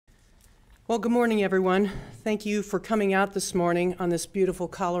Well, good morning, everyone. Thank you for coming out this morning on this beautiful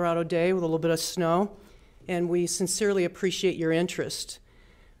Colorado day with a little bit of snow, and we sincerely appreciate your interest.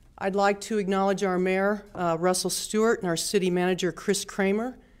 I'd like to acknowledge our mayor, Russell Stewart, and our city manager, Chris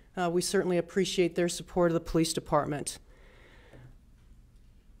Kramer. We certainly appreciate their support of the police department.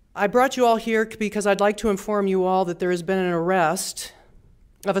 I brought you all here because I'd like to inform you all that there has been an arrest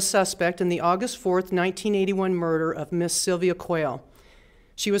of a suspect in the August 4th, 1981 murder of Miss Sylvia Quayle.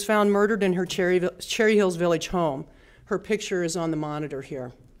 She was found murdered in her Cherry Hills Village home. Her picture is on the monitor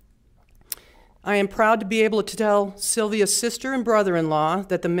here. I am proud to be able to tell Sylvia's sister and brother-in-law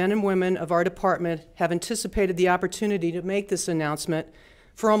that the men and women of our department have anticipated the opportunity to make this announcement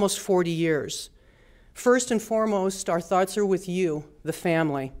for almost 40 years. First and foremost, our thoughts are with you, the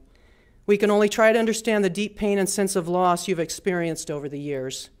family. We can only try to understand the deep pain and sense of loss you've experienced over the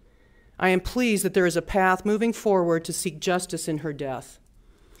years. I am pleased that there is a path moving forward to seek justice in her death.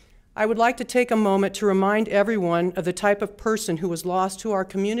 I would like to take a moment to remind everyone of the type of person who was lost to our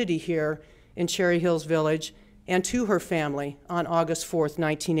community here in Cherry Hills Village and to her family on August 4th,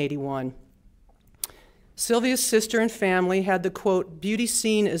 1981. Sylvia's sister and family had the quote, "Beauty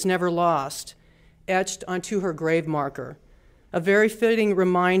seen is never lost," etched onto her grave marker, a very fitting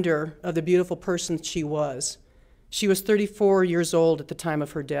reminder of the beautiful person she was. She was 34 years old at the time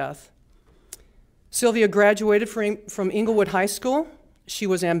of her death. Sylvia graduated from Inglewood High School. She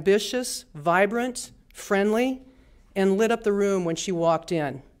was ambitious, vibrant, friendly, and lit up the room when she walked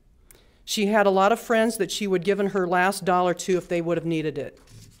in. She had a lot of friends that she would give her last dollar to if they would have needed it.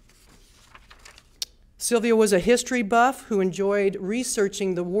 Sylvia was a history buff who enjoyed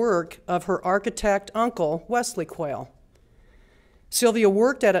researching the work of her architect uncle, Wesley Quayle. Sylvia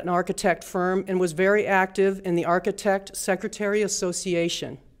worked at an architect firm and was very active in the Architect Secretary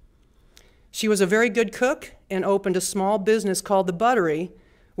Association. She was a very good cook and opened a small business called The Buttery,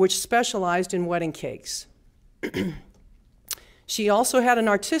 which specialized in wedding cakes. She also had an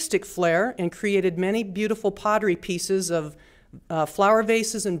artistic flair and created many beautiful pottery pieces of flower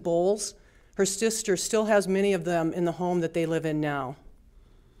vases and bowls. Her sister still has many of them in the home that they live in now.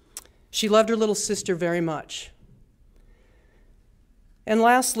 She loved her little sister very much. And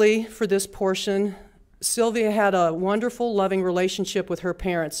lastly, for this portion, Sylvia had a wonderful, loving relationship with her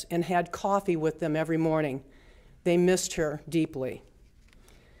parents and had coffee with them every morning. They missed her deeply.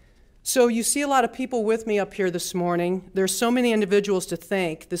 So you see a lot of people with me up here this morning. There's so many individuals to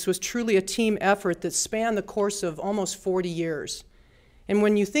thank. This was truly a team effort that spanned the course of almost 40 years. And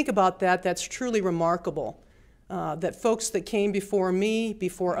when you think about that, that's truly remarkable. That folks that came before me,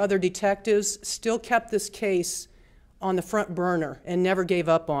 before other detectives, still kept this case on the front burner and never gave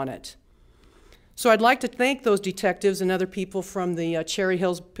up on it. So I'd like to thank those detectives and other people from the Cherry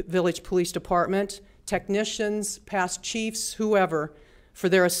Hills Village Police Department, technicians, past chiefs, whoever, for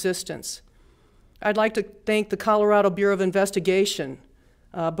their assistance. I'd like to thank the Colorado Bureau of Investigation,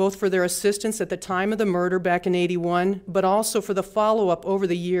 both for their assistance at the time of the murder back in '81, but also for the follow-up over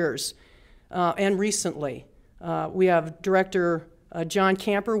the years and recently. We have Director John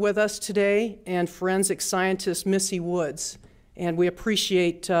Camper with us today and forensic scientist Missy Woods. And we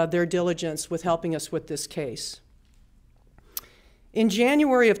appreciate their diligence with helping us with this case. In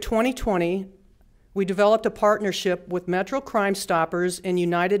January of 2020, we developed a partnership with Metro Crime Stoppers and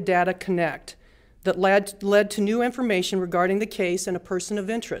United Data Connect that led to new information regarding the case and a person of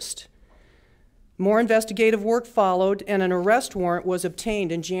interest. More investigative work followed, and an arrest warrant was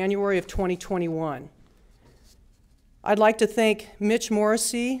obtained in January of 2021. I'd like to thank Mitch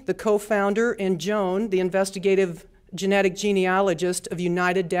Morrissey, the co-founder, and Joan, the investigative genetic genealogist of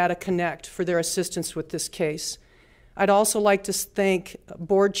United Data Connect, for their assistance with this case. I'd also like to thank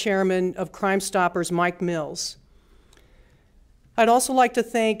board chairman of Crime Stoppers, Mike Mills. I'd also like to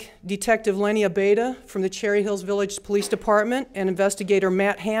thank Detective Lenny Abeda from the Cherry Hills Village Police Department and investigator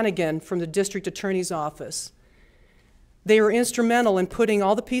Matt Hannigan from the District Attorney's Office. They were instrumental in putting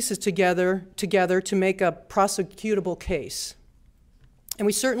all the pieces together to make a prosecutable case. And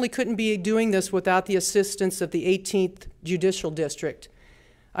we certainly couldn't be doing this without the assistance of the 18th Judicial District.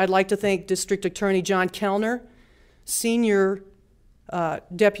 I'd like to thank District Attorney John Kellner, Senior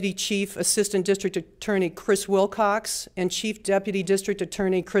Deputy Chief Assistant District Attorney Chris Wilcox, and Chief Deputy District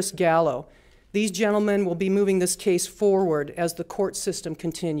Attorney Chris Gallo. These gentlemen will be moving this case forward as the court system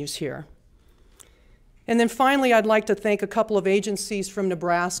continues here. And then finally, I'd like to thank a couple of agencies from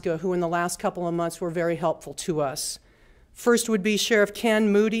Nebraska who in the last couple of months were very helpful to us. First would be Sheriff Ken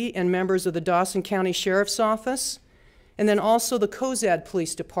Moody and members of the Dawson County Sheriff's Office, and then also the Cozad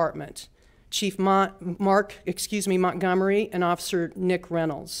Police Department, Chief Montgomery and Officer Nick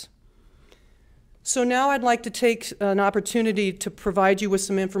Reynolds. So now I'd like to take an opportunity to provide you with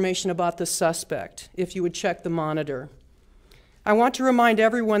some information about the suspect, if you would check the monitor. I want to remind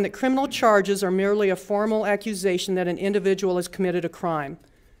everyone that criminal charges are merely a formal accusation that an individual has committed a crime.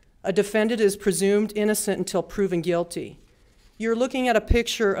 A defendant is presumed innocent until proven guilty. You're looking at a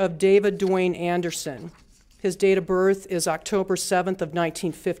picture of David Dwayne Anderson. His date of birth is October 7th of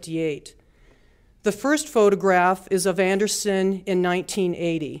 1958. The first photograph is of Anderson in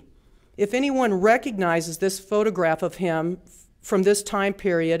 1980. If anyone recognizes this photograph of him from this time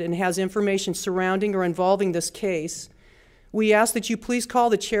period and has information surrounding or involving this case, we ask that you please call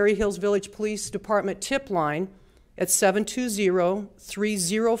the Cherry Hills Village Police Department tip line at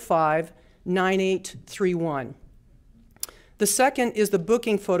 720-305-9831. The second is the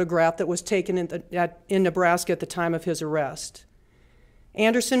booking photograph that was taken in Nebraska at the time of his arrest.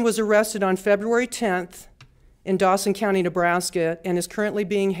 Anderson was arrested on February 10th in Dawson County, Nebraska, and is currently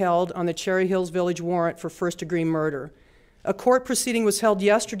being held on the Cherry Hills Village warrant for first-degree murder. A court proceeding was held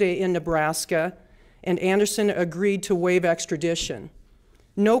yesterday in Nebraska, and Anderson agreed to waive extradition.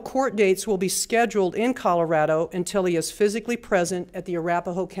 No court dates will be scheduled in Colorado until he is physically present at the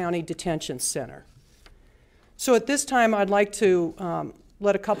Arapahoe County Detention Center. So at this time, I'd like to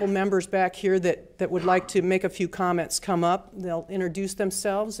let a couple members back here that would like to make a few comments come up. They'll introduce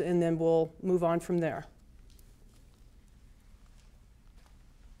themselves, and then we'll move on from there.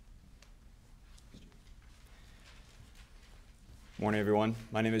 Morning, everyone.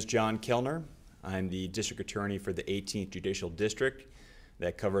 My name is John Kellner. I'm the District Attorney for the 18th Judicial District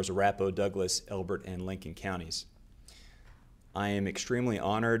that covers Arapahoe, Douglas, Elbert, and Lincoln counties. I am extremely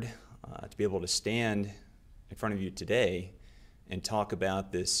honored to be able to stand in front of you today and talk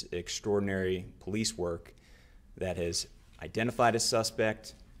about this extraordinary police work that has identified a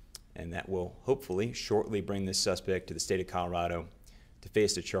suspect and that will hopefully shortly bring this suspect to the state of Colorado to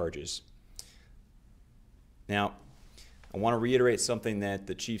face the charges. Now, I want to reiterate something that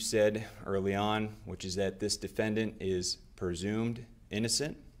the chief said early on, which is that this defendant is presumed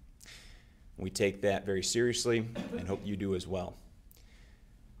innocent. We take that very seriously and hope you do as well.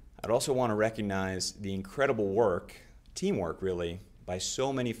 I'd also want to recognize the incredible work, teamwork really, by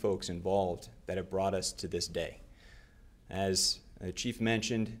so many folks involved that have brought us to this day. As the chief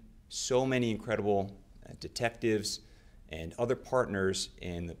mentioned, so many incredible detectives and other partners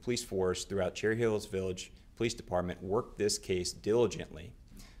in the police force throughout Cherry Hills Village Police Department worked this case diligently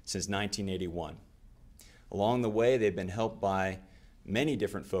since 1981. Along the way, they've been helped by many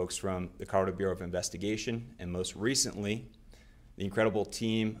different folks from the Colorado Bureau of Investigation, and most recently, the incredible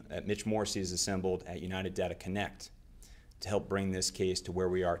team that Mitch Morrissey has assembled at United Data Connect to help bring this case to where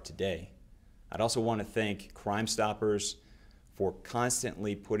we are today. I'd also want to thank Crime Stoppers for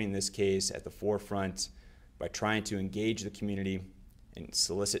constantly putting this case at the forefront by trying to engage the community and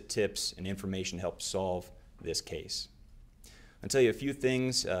solicit tips and information to help solve this case. I'll tell you a few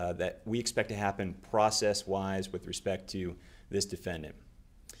things that we expect to happen process-wise with respect to this defendant.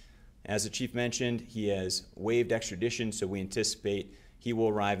 As the chief mentioned, he has waived extradition, so we anticipate he will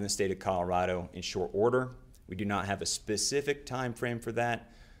arrive in the state of Colorado in short order. We do not have a specific time frame for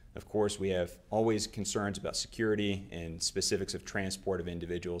that. Of course, we have always concerns about security and specifics of transport of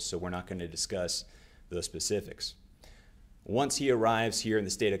individuals, so we're not going to discuss those specifics. Once he arrives here in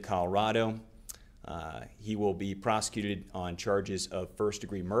the state of Colorado, he will be prosecuted on charges of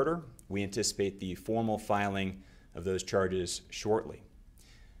first-degree murder. We anticipate the formal filing of those charges shortly.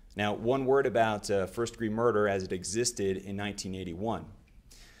 Now, one word about first-degree murder as it existed in 1981.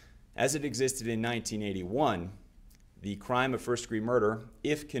 As it existed in 1981, the crime of first-degree murder,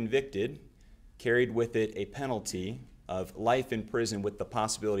 if convicted, carried with it a penalty of life in prison with the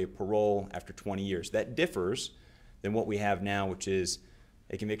possibility of parole after 20 years. That differs than what we have now, which is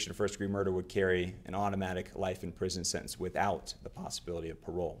a conviction of first-degree murder would carry an automatic life in prison sentence without the possibility of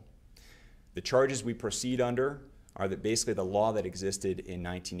parole. The charges we proceed under are basically the law that existed in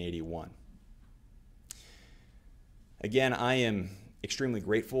 1981. Again, I am extremely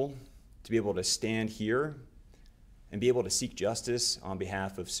grateful to be able to stand here and be able to seek justice on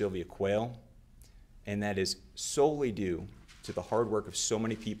behalf of Sylvia Quayle, and that is solely due to the hard work of so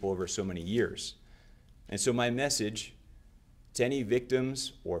many people over so many years. And so my message to any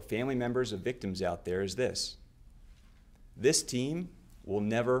victims or family members of victims out there is this: this team will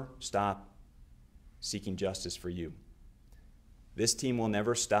never stop seeking justice for you. This team will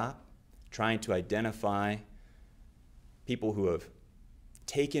never stop trying to identify people who have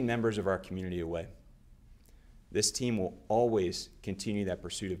taken members of our community away. This team will always continue that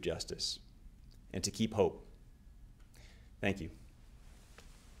pursuit of justice and to keep hope. Thank you.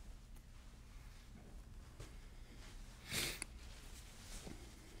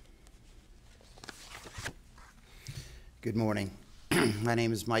 Good morning. My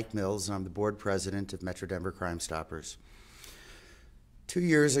name is Mike Mills, and I'm the board president of Metro Denver Crime Stoppers. 2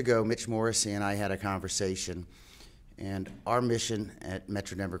 years ago, Mitch Morrissey and I had a conversation, and our mission at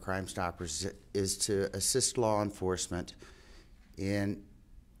Metro Denver Crime Stoppers is to assist law enforcement in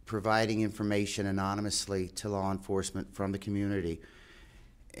providing information anonymously to law enforcement from the community.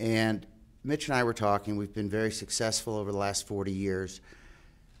 And Mitch and I were talking. We've been very successful over the last 40 years,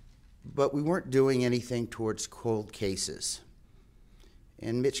 but we weren't doing anything towards cold cases.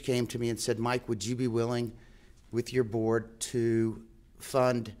 And Mitch came to me and said, Mike, would you be willing with your board to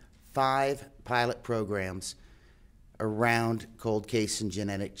fund 5 pilot programs around cold case and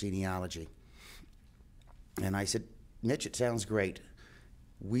genetic genealogy? And I said, Mitch, it sounds great.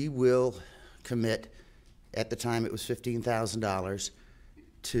 We will commit, at the time it was $15,000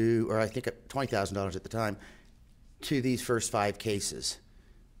 to, or I think $20,000 at the time, to these first 5 cases.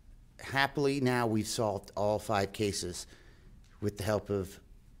 Happily, now we've solved all 5 cases with the help of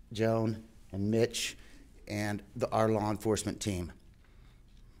Joan and Mitch and our law enforcement team.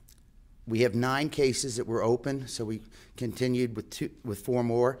 We have 9 cases that were open, so we continued with 4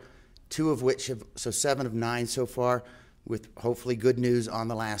 more, 2 of which have, so 7 of 9 so far, with hopefully good news on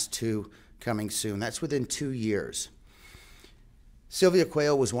the last 2 coming soon. That's within 2 years. Sylvia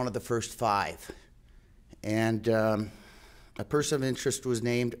Quayle was one of the first 5, and a person of interest was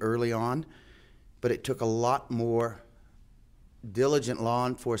named early on, but it took a lot more diligent law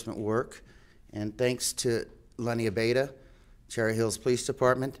enforcement work, and thanks to Lenny Abeda, Cherry Hills Police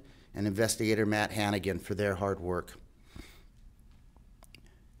Department, and investigator Matt Hannigan for their hard work.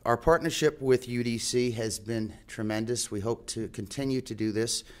 Our partnership with UDC has been tremendous. We hope to continue to do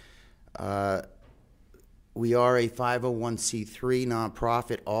this. We are a 501c3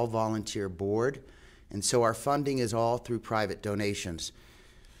 nonprofit, all-volunteer board, and so our funding is all through private donations.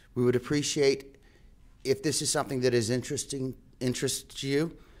 We would appreciate, if this is something that is interests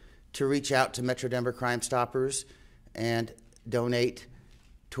you, to reach out to Metro Denver Crime Stoppers and donate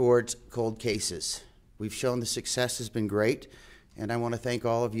towards cold cases. We've shown the success has been great, and I want to thank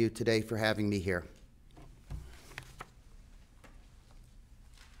all of you today for having me here.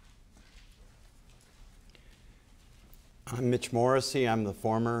 I'm Mitch Morrissey. I'm the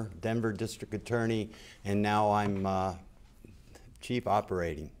former Denver District Attorney, and now I'm Chief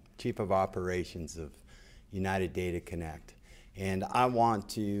of Operations of United Data Connect. And I want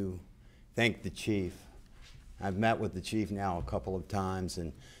to thank the Chief. I've met with the Chief now a couple of times,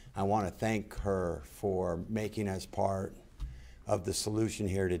 and I want to thank her for making us part of the solution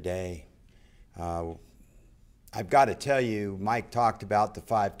here today. I've got to tell you, Mike talked about the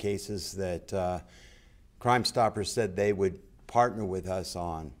 5 cases that Crime Stoppers said they would partner with us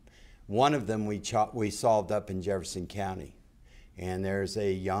on. One of them we solved up in Jefferson County. And there's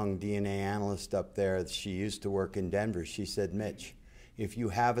a young DNA analyst up there. She used to work in Denver. She said, Mitch, if you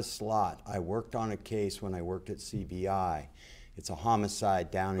have a slot, I worked on a case when I worked at CBI. It's a homicide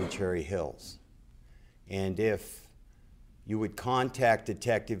down in Cherry Hills. And if you would contact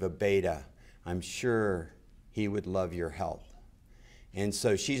Detective Abeda, I'm sure he would love your help. And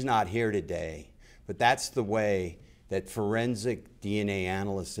so she's not here today, but that's the way that forensic DNA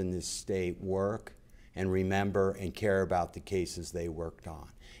analysts in this state work and remember and care about the cases they worked on.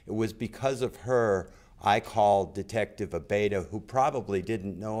 It was because of her I called Detective Abeda, who probably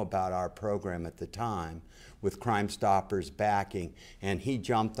didn't know about our program at the time, with Crime Stoppers backing, and he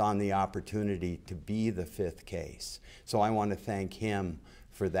jumped on the opportunity to be the 5th case. So I want to thank him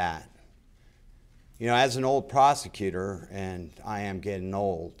for that. You know, as an old prosecutor, and I am getting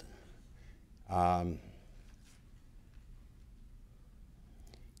old, to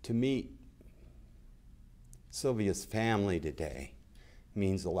meet Sylvia's family today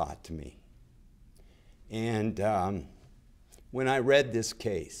means a lot to me. And when I read this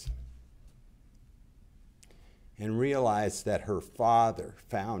case and realized that her father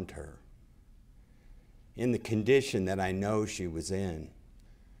found her in the condition that I know she was in,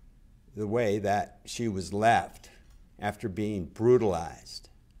 the way that she was left after being brutalized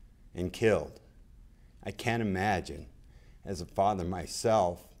and killed, I can't imagine, as a father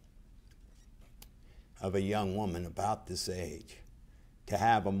myself, of a young woman about this age, to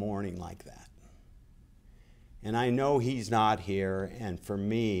have a morning like that. And I know he's not here, and for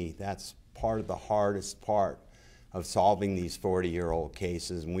me, that's part of the hardest part of solving these 40-year-old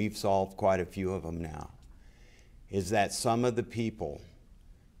cases, and we've solved quite a few of them now, is that some of the people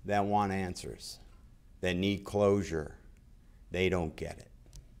that want answers, that need closure, they don't get it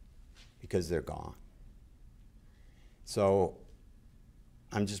because they're gone. So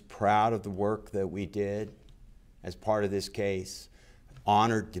I'm just proud of the work that we did as part of this case,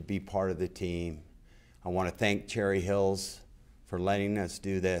 honored to be part of the team. I want to thank Cherry Hills for letting us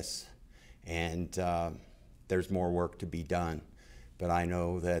do this, and there's more work to be done, but I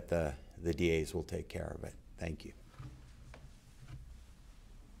know that the DAs will take care of it. Thank you.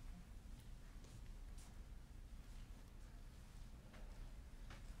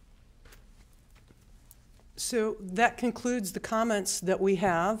 So that concludes the comments that we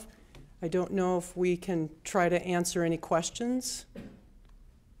have. I don't know if we can try to answer any questions.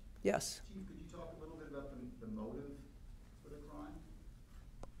 Yes? Chief, could you talk a little bit about the motive for the crime?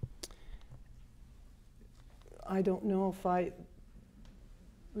 I don't know if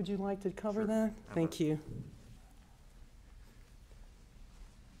would you like to cover that? Thank you.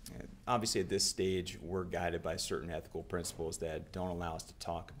 Obviously, at this stage, we're guided by certain ethical principles that don't allow us to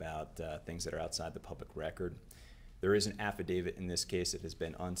talk about things that are outside the public record. There is an affidavit in this case that has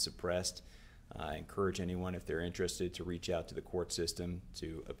been unsuppressed. I encourage anyone, if they're interested, to reach out to the court system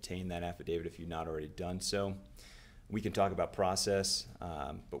to obtain that affidavit if you've not already done so. We can talk about process,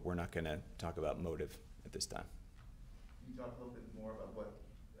 but we're not going to talk about motive at this time. Can you talk a little bit more about what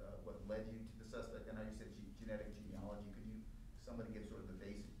led you to the suspect? I know you said genetic genealogy. Could you, somebody give sort of the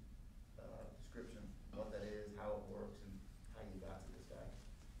basic description of what that is, how it works, and how you got to this guy?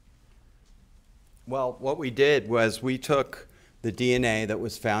 Well, what we did was we took the DNA that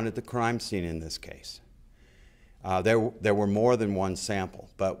was found at the crime scene in this case. There were more than one sample,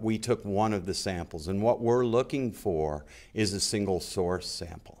 but we took one of the samples, and what we're looking for is a single source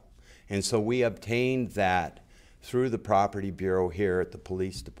sample. And so we obtained that through the Property Bureau here at the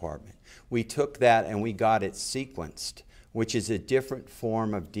police department. We took that and we got it sequenced, which is a different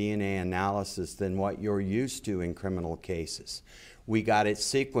form of DNA analysis than what you're used to in criminal cases. We got it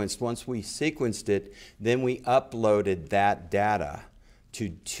sequenced. Once we sequenced it, then we uploaded that data to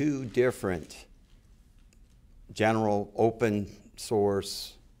 2 different general open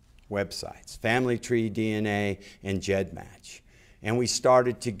source websites, Family Tree DNA and GEDmatch. And we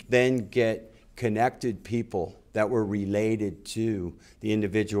started to then get connected people that were related to the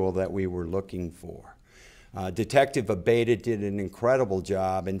individual that we were looking for. Detective Abeta did an incredible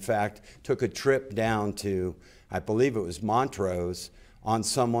job. In fact, took a trip down to, I believe it was Montrose, on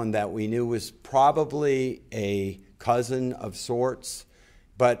someone that we knew was probably a cousin of sorts,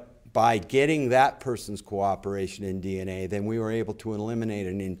 but by getting that person's cooperation in DNA, then we were able to eliminate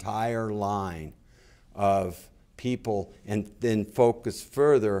an entire line of people and then focus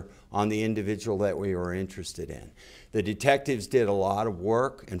further on the individual that we were interested in. The detectives did a lot of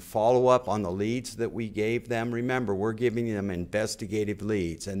work and follow up on the leads that we gave them. Remember, we're giving them investigative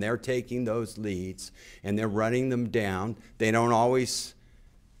leads, and they're taking those leads and they're running them down. They don't always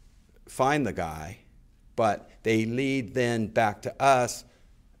find the guy, but they lead then back to us.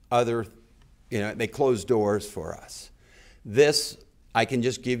 They close doors for us. This, I can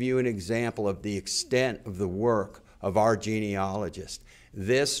just give you an example of the extent of the work of our genealogist.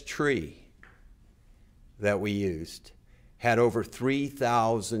 This tree that we used had over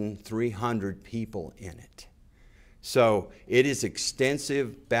 3,300 people in it. So it is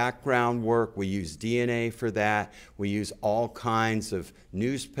extensive background work. We use DNA for that. We use all kinds of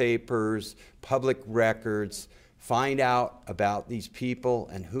newspapers, public records, find out about these people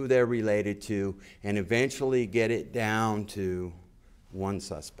and who they're related to, and eventually get it down to one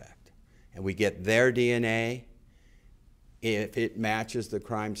suspect. And we get their DNA. If it matches the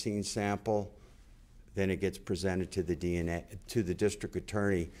crime scene sample, then it gets presented to the district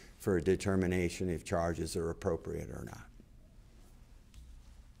attorney for a determination if charges are appropriate or not.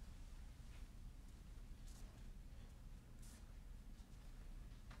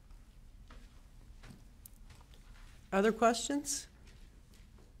 Other questions?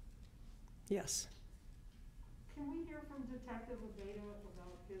 Yes. Can we hear from Detective Abeta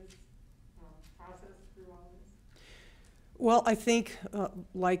about his process through all this? Well, I think,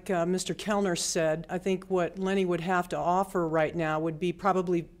 like Mr. Kellner said, I think what Lenny would have to offer right now would be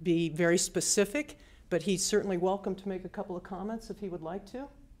probably be very specific, but he's certainly welcome to make a couple of comments if he would like to.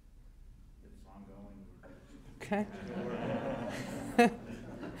 It's ongoing. Okay.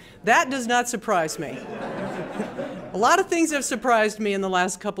 That does not surprise me. A lot of things have surprised me in the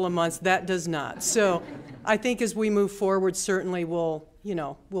last couple of months. That does not. So I think as we move forward, certainly we'll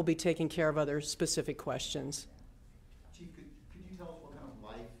be taking care of other specific questions. Chief, could you tell us what kind of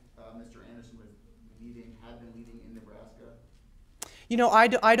life Mr. Anderson had been leading in Nebraska?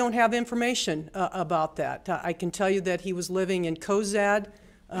 I don't have information about that. I can tell you that he was living in Cozad,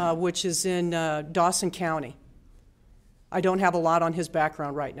 which is in Dawson County. I don't have a lot on his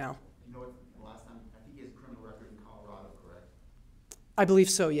background right now. You know what, the last time, I think he has a criminal record in Colorado, correct? I believe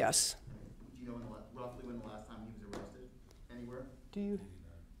so, yes. Do you know roughly when the last time he was arrested anywhere? Do you?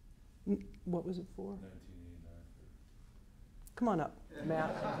 What was it for? 1989. Come on up,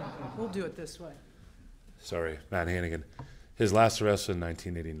 Matt. We'll do it this way. Sorry, Matt Hannigan. His last arrest was in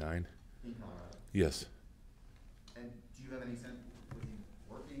 1989. In Colorado? Yes. And do you have any sense, was he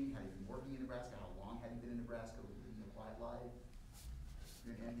working, had he been working in Nebraska? How long had he been in Nebraska? Was he living a quiet life?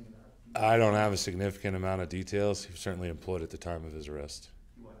 Do you know anything about it? I don't have a significant amount of details. He was certainly employed at the time of his arrest.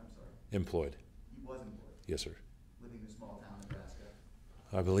 He was, I'm sorry. Employed. He was employed, Yes, sir. living in a small town in Nebraska.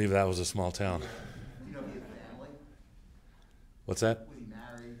 I believe that was a small town. Do you know if he had a family? What's that? Was he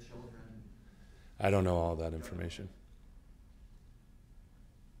married, children? I don't know all that information.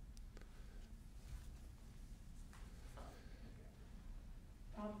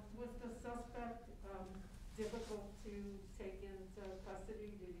 Was the suspect difficult to take into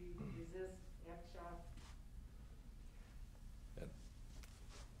custody? Did he resist, act shocked?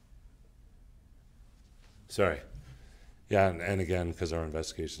 Sorry. Yeah, and again, because our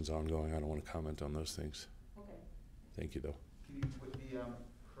investigation's ongoing, I don't want to comment on those things. Okay. Thank you, though. Can you, with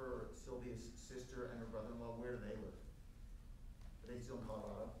her, Sylvia's sister and her brother-in-law, where do they live? Are they still in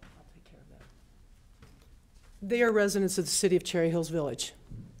Colorado? I'll take care of that. They are residents of the city of Cherry Hills Village.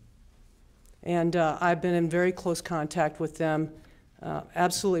 And I've been in very close contact with them.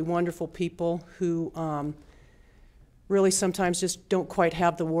 Absolutely wonderful people who really sometimes just don't quite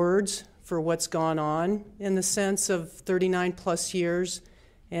have the words for what's gone on in the sense of 39 plus years.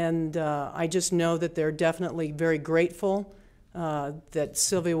 And I just know that they're definitely very grateful that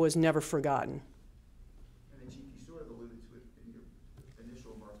Sylvia was never forgotten. And then Chief, you sort of alluded to it in your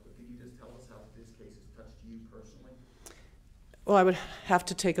initial remarks, but could you just tell us how this case has touched you personally? Well, I would have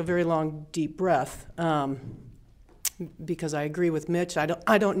to take a very long, deep breath because I agree with Mitch. I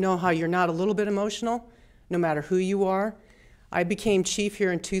don't know how you're not a little bit emotional, no matter who you are. I became chief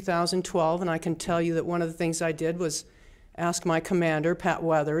here in 2012, and I can tell you that one of the things I did was ask my commander, Pat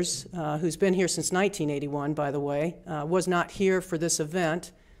Weathers, who's been here since 1981, by the way, was not here for this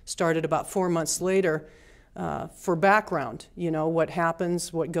event, started about 4 months later, for background, you know, what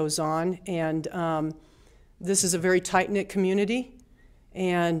happens, what goes on. And this is a very tight-knit community,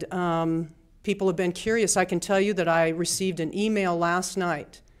 and people have been curious. I can tell you that I received an email last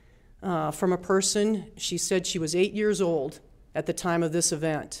night from a person. She said she was 8 years old at the time of this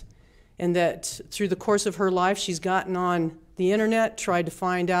event, and that through the course of her life, she's gotten on the internet, tried to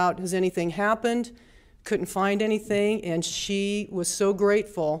find out, has anything happened, couldn't find anything, and she was so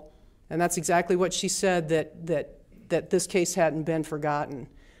grateful, and that's exactly what she said, that this case hadn't been forgotten.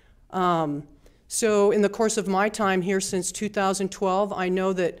 So in the course of my time here since 2012, I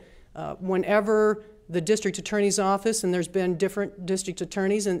know that whenever the district attorney's office, and there's been different district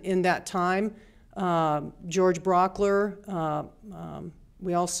attorneys in that time, George Brockler,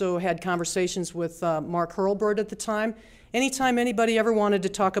 we also had conversations with Mark Hurlburt at the time. Anytime anybody ever wanted to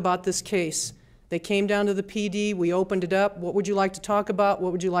talk about this case, they came down to the PD, we opened it up. What would you like to talk about?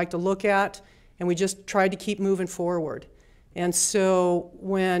 What would you like to look at? And we just tried to keep moving forward. And so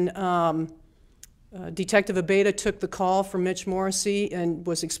when Detective Abeda took the call from Mitch Morrissey and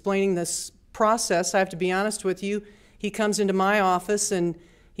was explaining this process, I have to be honest with you, he comes into my office and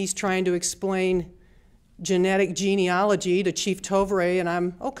he's trying to explain genetic genealogy to Chief Tovere, and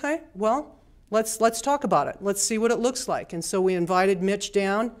I'm, okay, well, let's talk about it. Let's see what it looks like. And so we invited Mitch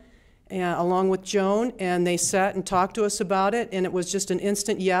down along with Joan, and they sat and talked to us about it, and it was just an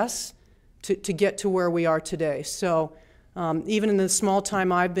instant yes to get to where we are today. So even in the small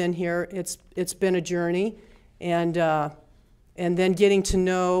time I've been here, it's been a journey, and then getting to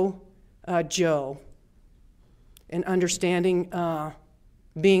know Joe and understanding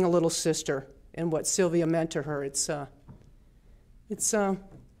being a little sister and what Sylvia meant to her. It's a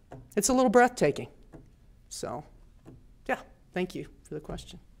little breathtaking. So, yeah, thank you for the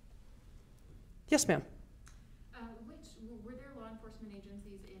question. Yes, ma'am. Were there law enforcement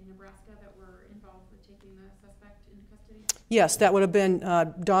agencies in Nebraska that were involved with taking the suspect into custody? Yes, that would have been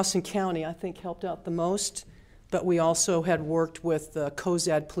Dawson County, I think, helped out the most, but we also had worked with the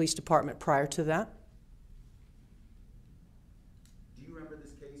Cozad Police Department prior to that. Do you remember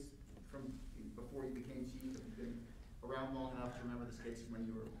this case from before you became chief? Have you been around long enough to remember this case when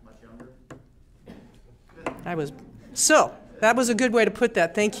you were much younger? So, that was a good way to put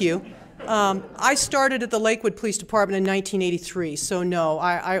that, thank you. I started at the Lakewood Police Department in 1983, so no,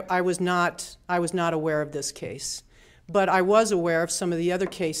 I was not aware of this case. But I was aware of some of the other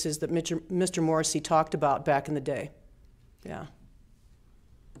cases that Mr. Morrissey talked about back in the day. Yeah.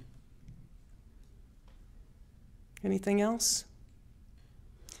 Anything else?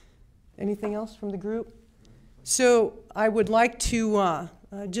 Anything else from the group? So I would like to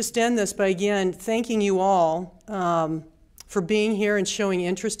just end this by, again, thanking you all for being here and showing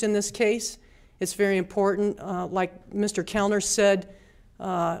interest in this case. It's very important. Like Mr. Kellner said,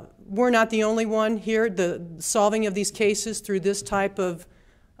 we're not the only one here. The solving of these cases through this type of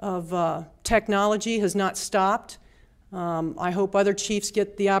technology has not stopped. I hope other chiefs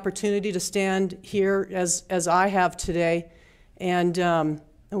get the opportunity to stand here as I have today, and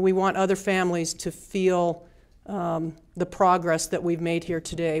we want other families to feel the progress that we've made here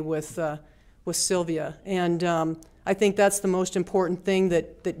today with Sylvia. And I think that's the most important thing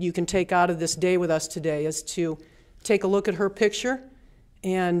that you can take out of this day with us today, is to take a look at her picture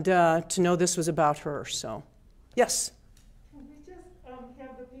and to know this was about her. So, yes? Can we just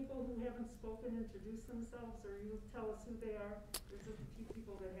have the people who haven't spoken introduce themselves, or you tell us who they are? There's just a few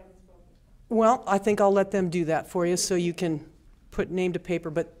people that haven't spoken. Well, I think I'll let them do that for you so you can put name to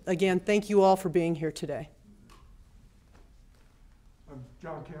paper. But again, thank you all for being here today. I'm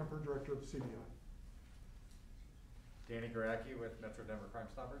John Camper, Director of CBI. Danny Garacki with Metro Denver Crime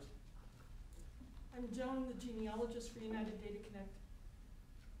Stoppers. I'm Joan, the genealogist for United Data Connect.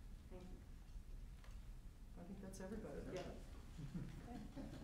 Thank you. I think that's everybody. Yeah.